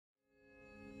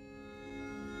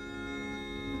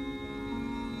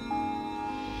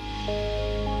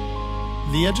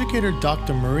The educator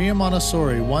Dr. Maria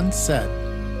Montessori once said,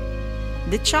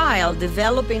 "The child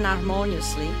developing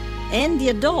harmoniously and the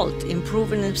adult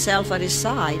improving himself at his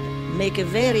side make a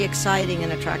very exciting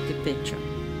and attractive picture."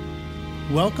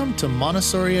 Welcome to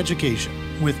Montessori Education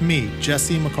with me,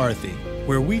 Jesse McCarthy,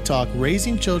 where we talk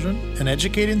raising children and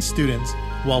educating students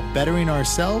while bettering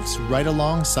ourselves right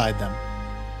alongside them.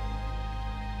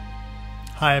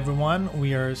 Hi everyone,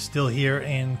 we are still here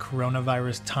in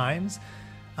coronavirus times.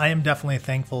 I am definitely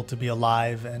thankful to be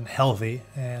alive and healthy,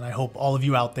 and I hope all of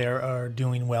you out there are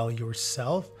doing well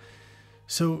yourself.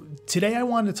 So today I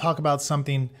wanted to talk about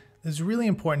something that's really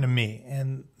important to me,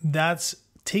 and that's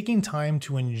taking time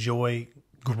to enjoy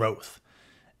growth.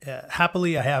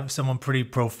 Happily, I have someone pretty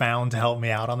profound to help me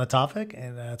out on the topic,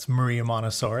 and that's Maria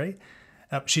Montessori.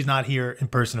 She's not here in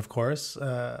person, of course,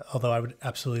 although I would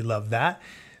absolutely love that.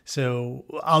 So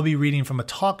I'll be reading from a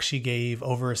talk she gave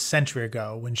over a century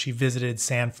ago when she visited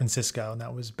San Francisco, and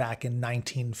that was back in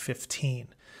 1915.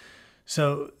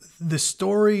 So the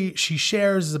story she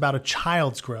shares is about a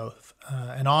child's growth,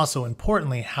 and also,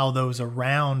 importantly, how those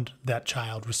around that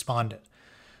child responded.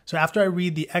 So after I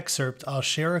read the excerpt, I'll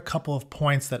share a couple of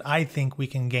points that I think we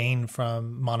can gain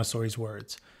from Montessori's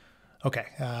words. Okay,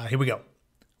 here we go.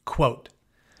 Quote,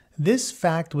 "This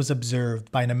fact was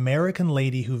observed by an American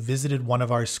lady who visited one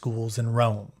of our schools in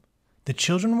Rome. The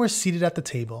children were seated at the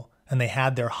table, and they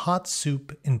had their hot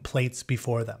soup in plates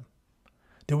before them.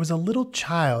 There was a little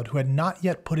child who had not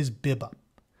yet put his bib up.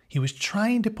 He was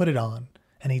trying to put it on,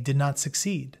 and he did not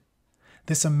succeed.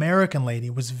 This American lady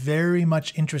was very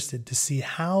much interested to see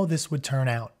how this would turn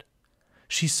out.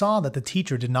 She saw that the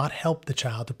teacher did not help the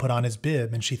child to put on his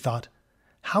bib, and she thought,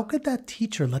 how could that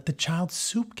teacher let the child's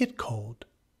soup get cold?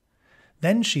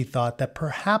 Then she thought that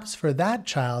perhaps for that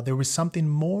child there was something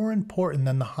more important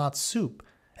than the hot soup,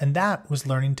 and that was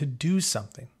learning to do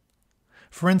something.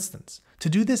 For instance,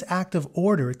 to do this act of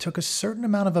order, it took a certain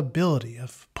amount of ability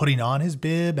of putting on his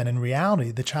bib, and in reality,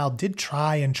 the child did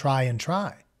try and try and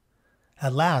try.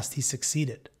 At last, he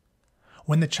succeeded.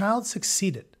 When the child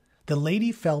succeeded, the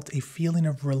lady felt a feeling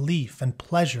of relief and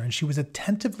pleasure, and she was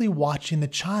attentively watching the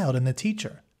child and the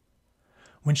teacher.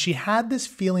 When she had this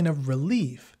feeling of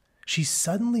relief, she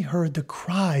suddenly heard the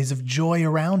cries of joy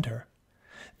around her.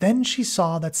 Then she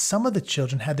saw that some of the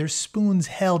children had their spoons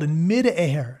held in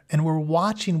mid-air and were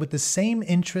watching with the same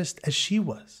interest as she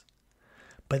was.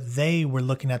 But they were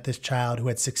looking at this child who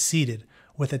had succeeded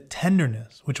with a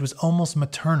tenderness which was almost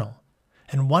maternal,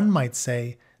 and one might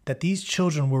say that these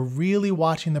children were really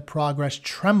watching the progress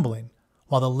trembling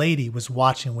while the lady was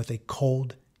watching with a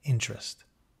cold interest."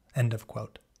 End of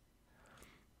quote.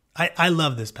 I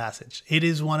love this passage. It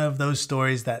is one of those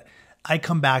stories that I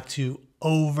come back to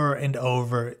over and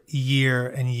over, year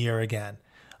and year again.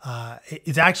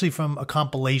 It's actually from a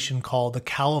compilation called The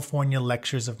California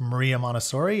Lectures of Maria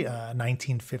Montessori,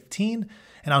 1915,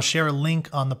 and I'll share a link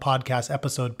on the podcast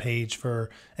episode page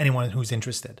for anyone who's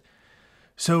interested.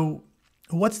 So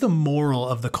what's the moral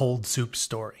of the cold soup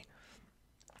story?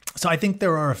 So I think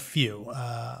there are a few,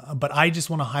 but I just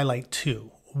want to highlight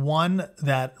two. One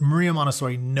that Maria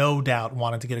Montessori no doubt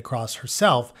wanted to get across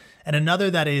herself, and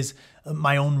another that is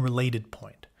my own related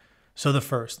point. So the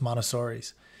first,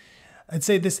 Montessori's. I'd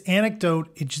say this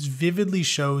anecdote, it just vividly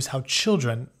shows how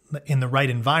children in the right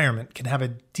environment can have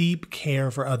a deep care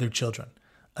for other children,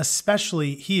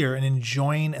 especially here in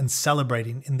enjoying and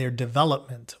celebrating in their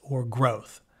development or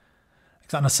growth.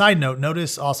 On a side note,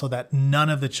 notice also that none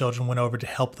of the children went over to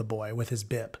help the boy with his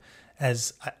bib,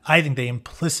 as I think they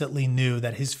implicitly knew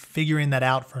that his figuring that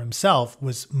out for himself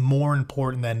was more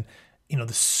important than,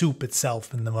 the soup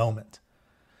itself in the moment.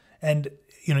 And,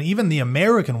 even the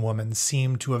American woman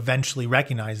seemed to eventually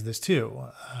recognize this too.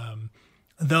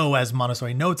 Though, as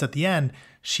Montessori notes at the end,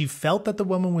 she felt that the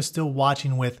woman was still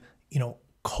watching with,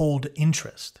 cold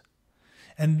interest.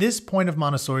 And this point of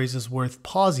Montessori's is worth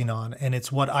pausing on, and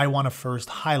it's what I want to first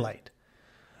highlight.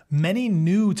 Many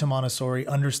new to Montessori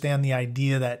understand the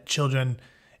idea that children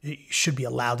should be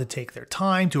allowed to take their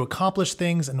time to accomplish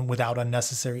things and without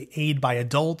unnecessary aid by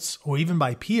adults or even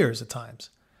by peers at times.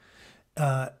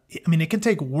 It can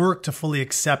take work to fully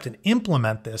accept and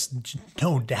implement this,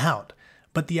 no doubt,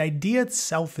 but the idea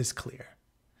itself is clear.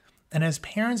 And as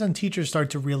parents and teachers start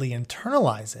to really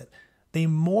internalize it, they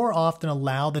more often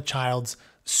allow the child's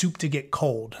soup to get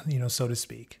cold, so to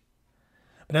speak.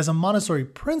 But as a Montessori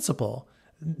principle,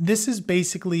 this is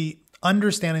basically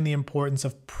understanding the importance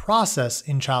of process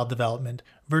in child development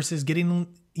versus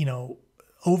getting,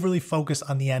 overly focused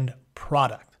on the end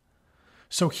product.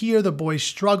 So here the boy's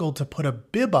struggle to put a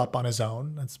bib up on his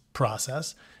own, that's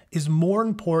process, is more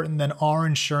important than our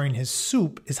ensuring his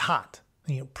soup is hot,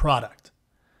 product.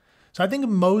 So I think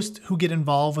most who get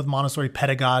involved with Montessori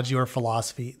pedagogy or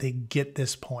philosophy, they get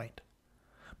this point.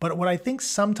 But what I think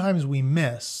sometimes we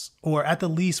miss, or at the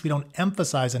least we don't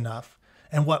emphasize enough,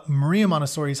 and what Maria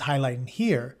Montessori is highlighting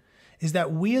here, is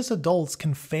that we as adults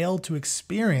can fail to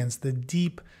experience the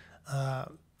deep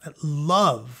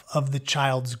love of the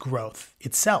child's growth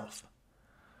itself.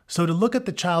 So to look at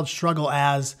the child's struggle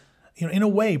as, in a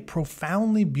way,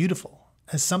 profoundly beautiful,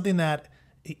 as something that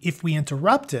if we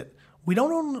interrupt it, we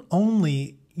don't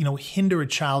only, hinder a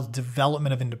child's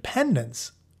development of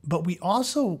independence, but we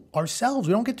also ourselves,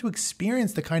 we don't get to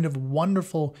experience the kind of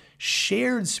wonderful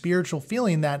shared spiritual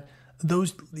feeling that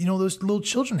those little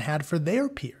children had for their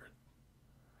peers.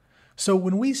 So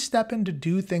when we step in to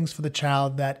do things for the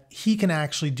child that he can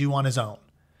actually do on his own,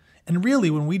 and really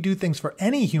when we do things for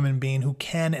any human being who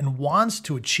can and wants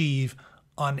to achieve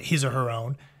on his or her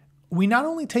own, we not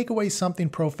only take away something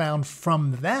profound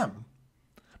from them,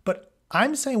 but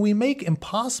I'm saying we make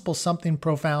impossible something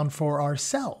profound for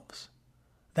ourselves.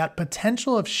 That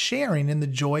potential of sharing in the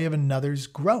joy of another's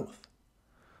growth.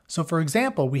 So for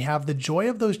example, we have the joy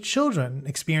of those children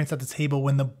experienced at the table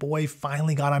when the boy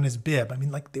finally got on his bib.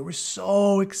 They were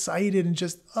so excited and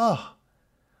just,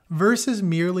 versus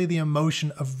merely the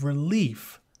emotion of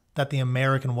relief that the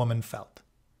American woman felt.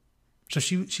 So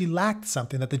she lacked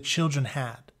something that the children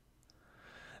had.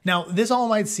 Now, this all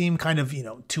might seem kind of,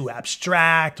 too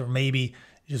abstract or maybe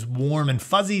just warm and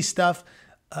fuzzy stuff,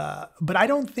 but I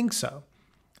don't think so.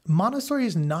 Montessori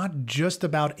is not just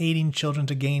about aiding children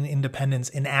to gain independence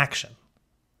in action.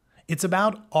 It's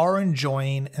about our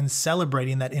enjoying and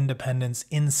celebrating that independence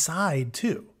inside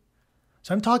too.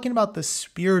 So I'm talking about the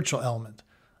spiritual element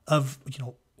of,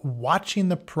 watching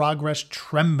the progress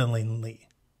tremblingly,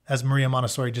 as Maria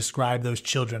Montessori described those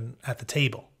children at the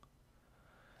table.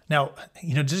 Now,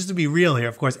 just to be real here,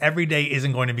 of course, every day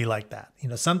isn't going to be like that.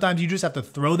 Sometimes you just have to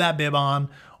throw that bib on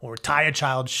or tie a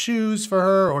child's shoes for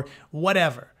her or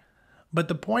whatever. But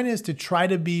the point is to try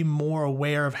to be more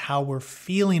aware of how we're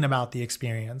feeling about the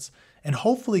experience and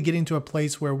hopefully getting to a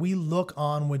place where we look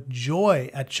on with joy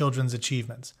at children's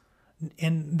achievements.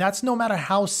 And that's no matter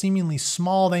how seemingly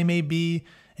small they may be,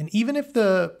 and even if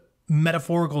the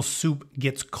metaphorical soup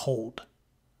gets cold.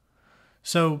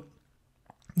 So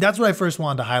that's what I first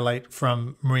wanted to highlight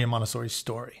from Maria Montessori's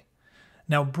story.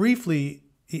 Now, briefly,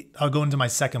 I'll go into my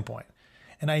second point.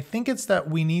 And I think it's that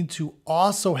we need to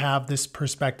also have this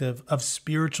perspective of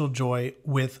spiritual joy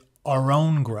with our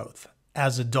own growth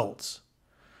as adults.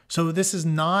 So this is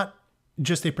not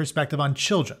just a perspective on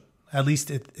children. At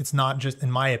least it's not just in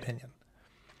my opinion.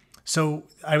 So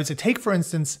I would say, take for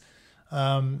instance,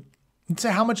 let's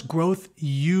say how much growth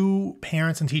you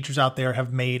parents and teachers out there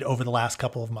have made over the last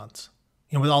couple of months,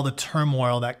 with all the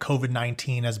turmoil that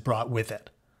COVID-19 has brought with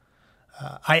it.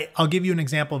 I'll give you an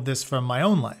example of this from my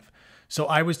own life. So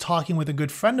I was talking with a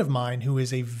good friend of mine who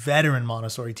is a veteran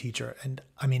Montessori teacher, and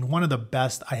one of the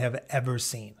best I have ever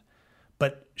seen.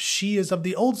 But she is of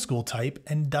the old school type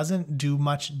and doesn't do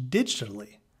much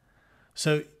digitally.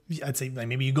 So I'd say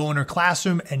maybe you go in her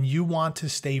classroom and you want to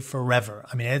stay forever.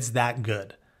 It's that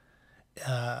good.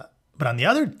 But on the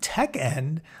other tech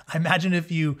end, I imagine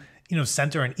if you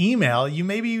sent her an email,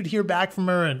 you'd hear back from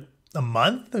her in a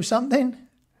month or something.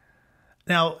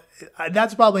 Now,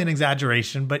 that's probably an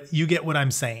exaggeration, but you get what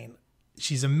I'm saying.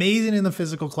 She's amazing in the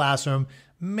physical classroom,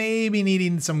 maybe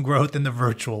needing some growth in the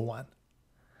virtual one.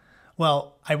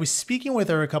 Well, I was speaking with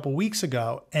her a couple weeks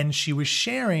ago, and she was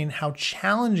sharing how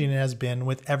challenging it has been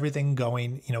with everything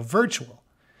going, virtual.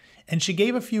 And she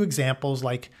gave a few examples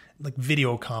like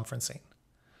video conferencing.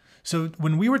 So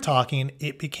when we were talking,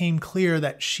 it became clear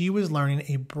that she was learning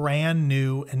a brand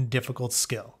new and difficult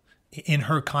skill in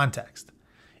her context.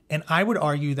 And I would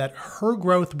argue that her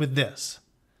growth with this,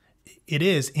 it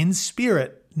is in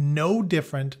spirit no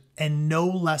different and no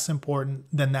less important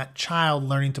than that child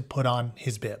learning to put on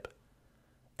his bib.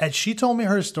 As she told me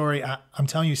her story, I'm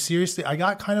telling you seriously, I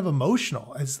got kind of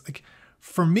emotional. As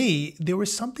for me, there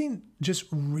was something just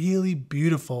really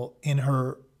beautiful in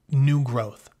her new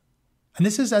growth. And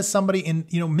this is as somebody in,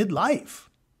 midlife.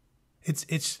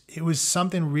 It was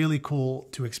something really cool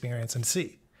to experience and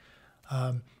see.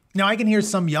 Now I can hear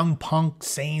some young punk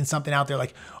saying something out there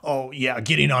like, oh yeah,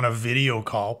 getting on a video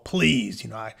call, please.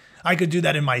 I could do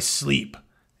that in my sleep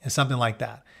and something like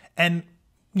that. And,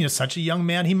 such a young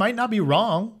man, he might not be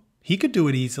wrong. He could do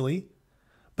it easily,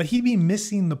 but he'd be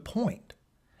missing the point.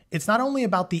 It's not only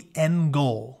about the end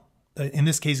goal, in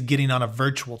this case, getting on a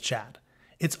virtual chat.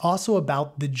 It's also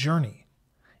about the journey.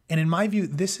 And in my view,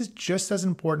 this is just as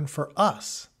important for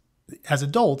us as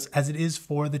adults as it is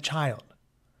for the child.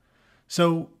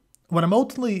 So what I'm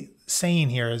ultimately saying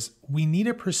here is we need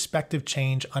a perspective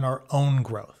change on our own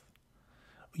growth.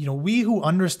 We who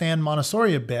understand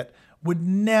Montessori a bit would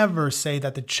never say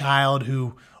that the child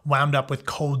who wound up with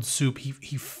cold soup, he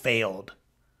failed.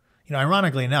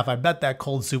 Ironically enough, I bet that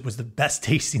cold soup was the best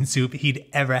tasting soup he'd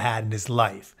ever had in his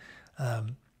life.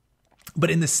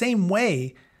 But in the same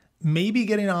way, maybe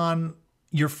getting on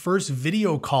your first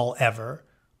video call ever,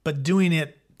 but doing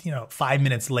it, 5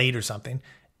 minutes late or something,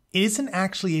 isn't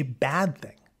actually a bad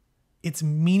thing. It's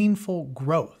meaningful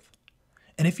growth.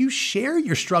 And if you share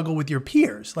your struggle with your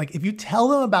peers, like if you tell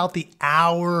them about the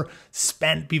hour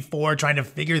spent before trying to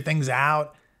figure things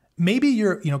out, maybe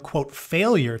your, quote,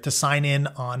 failure to sign in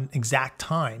on exact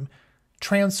time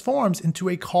transforms into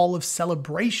a call of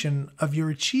celebration of your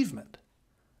achievement.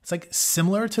 It's like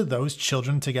similar to those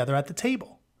children together at the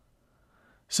table.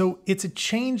 So it's a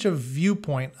change of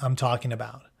viewpoint I'm talking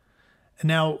about.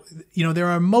 Now, there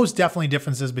are most definitely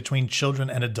differences between children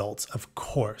and adults, of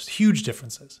course, huge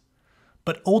differences.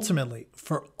 But ultimately,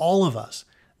 for all of us,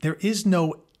 there is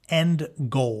no end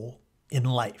goal in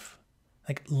life.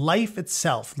 Like life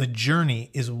itself, the journey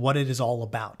is what it is all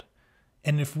about.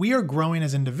 And if we are growing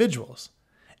as individuals,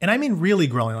 and I mean really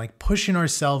growing, like pushing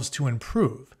ourselves to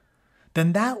improve,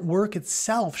 then that work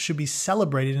itself should be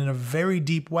celebrated in a very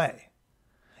deep way.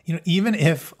 Even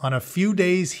if on a few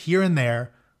days here and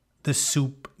there, the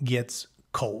soup gets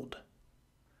cold.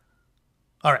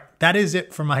 All right, that is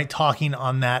it for my talking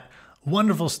on that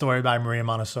wonderful story by Maria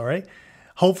Montessori.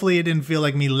 Hopefully it didn't feel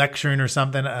like me lecturing or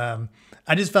something. I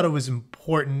just felt it was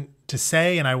important to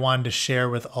say, and I wanted to share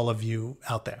with all of you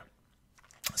out there.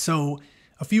 So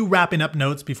a few wrapping up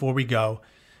notes before we go.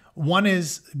 One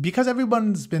is, because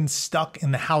everyone's been stuck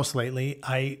in the house lately,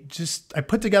 I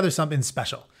put together something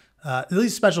special. At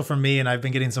least special for me, and I've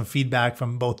been getting some feedback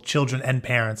from both children and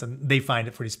parents, and they find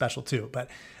it pretty special too. But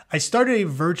I started a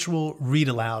virtual read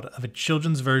aloud of a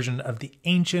children's version of the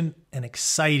ancient and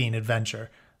exciting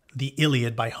adventure, The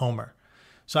Iliad by Homer.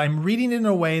 So I'm reading it in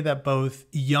a way that both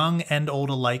young and old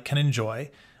alike can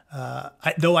enjoy,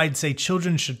 though I'd say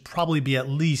children should probably be at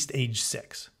least age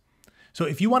 6. So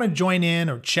if you want to join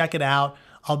in or check it out,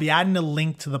 I'll be adding a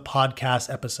link to the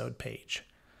podcast episode page.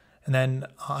 And then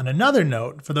on another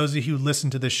note, for those of you who listen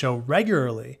to this show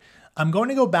regularly, I'm going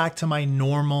to go back to my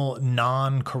normal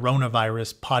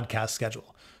non-coronavirus podcast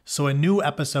schedule. So a new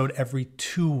episode every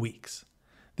 2 weeks.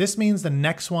 This means the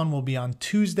next one will be on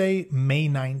Tuesday, May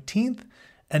 19th,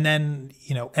 and then,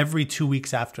 every 2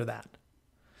 weeks after that.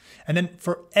 And then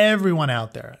for everyone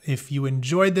out there, if you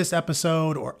enjoyed this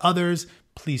episode or others,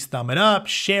 please thumb it up,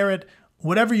 share it,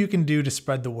 whatever you can do to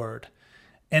spread the word.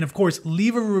 And of course,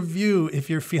 leave a review if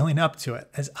you're feeling up to it,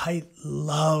 as I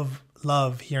love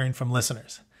hearing from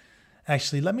listeners.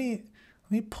 Actually, let me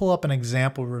pull up an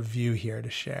example review here to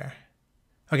share.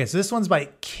 Okay, so this one's by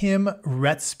Kim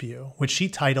Retzpew, which she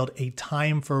titled A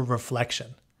Time for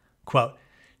Reflection. Quote,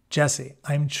 Jesse,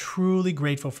 I'm truly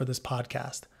grateful for this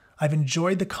podcast. I've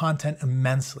enjoyed the content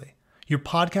immensely. Your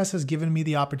podcast has given me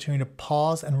the opportunity to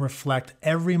pause and reflect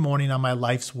every morning on my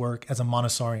life's work as a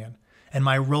Montessorian and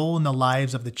my role in the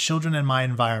lives of the children in my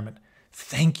environment.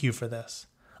 Thank you for this.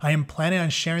 I am planning on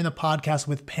sharing the podcast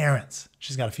with parents.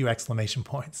 She's got a few exclamation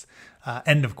points.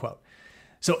 End of quote.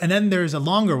 So, and then there's a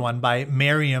longer one by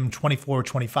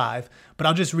Miriam2425, but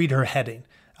I'll just read her heading.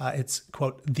 It's,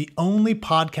 quote, the only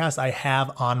podcast I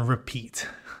have on repeat.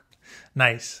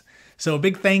 Nice. So a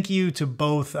big thank you to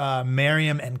both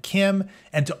Miriam and Kim,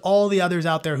 and to all the others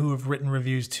out there who have written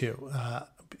reviews too.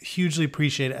 Hugely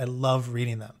appreciate it. I love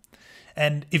reading them.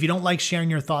 And if you don't like sharing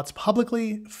your thoughts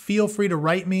publicly, feel free to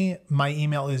write me. My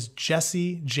email is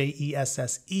Jesse, Jesse,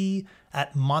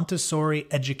 at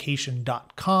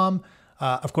montessorieducation.com.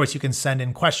 Of course, you can send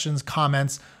in questions,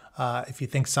 comments. If you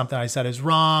think something I said is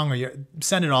wrong, or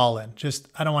send it all in.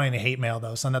 I don't want any hate mail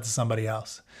though. Send that to somebody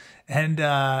else. And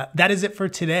that is it for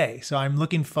today. So I'm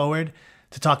looking forward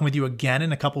to talking with you again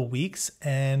in a couple weeks.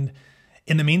 And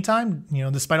in the meantime,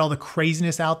 despite all the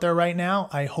craziness out there right now,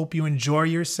 I hope you enjoy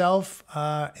yourself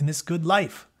in this good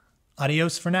life.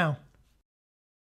 Adios for now.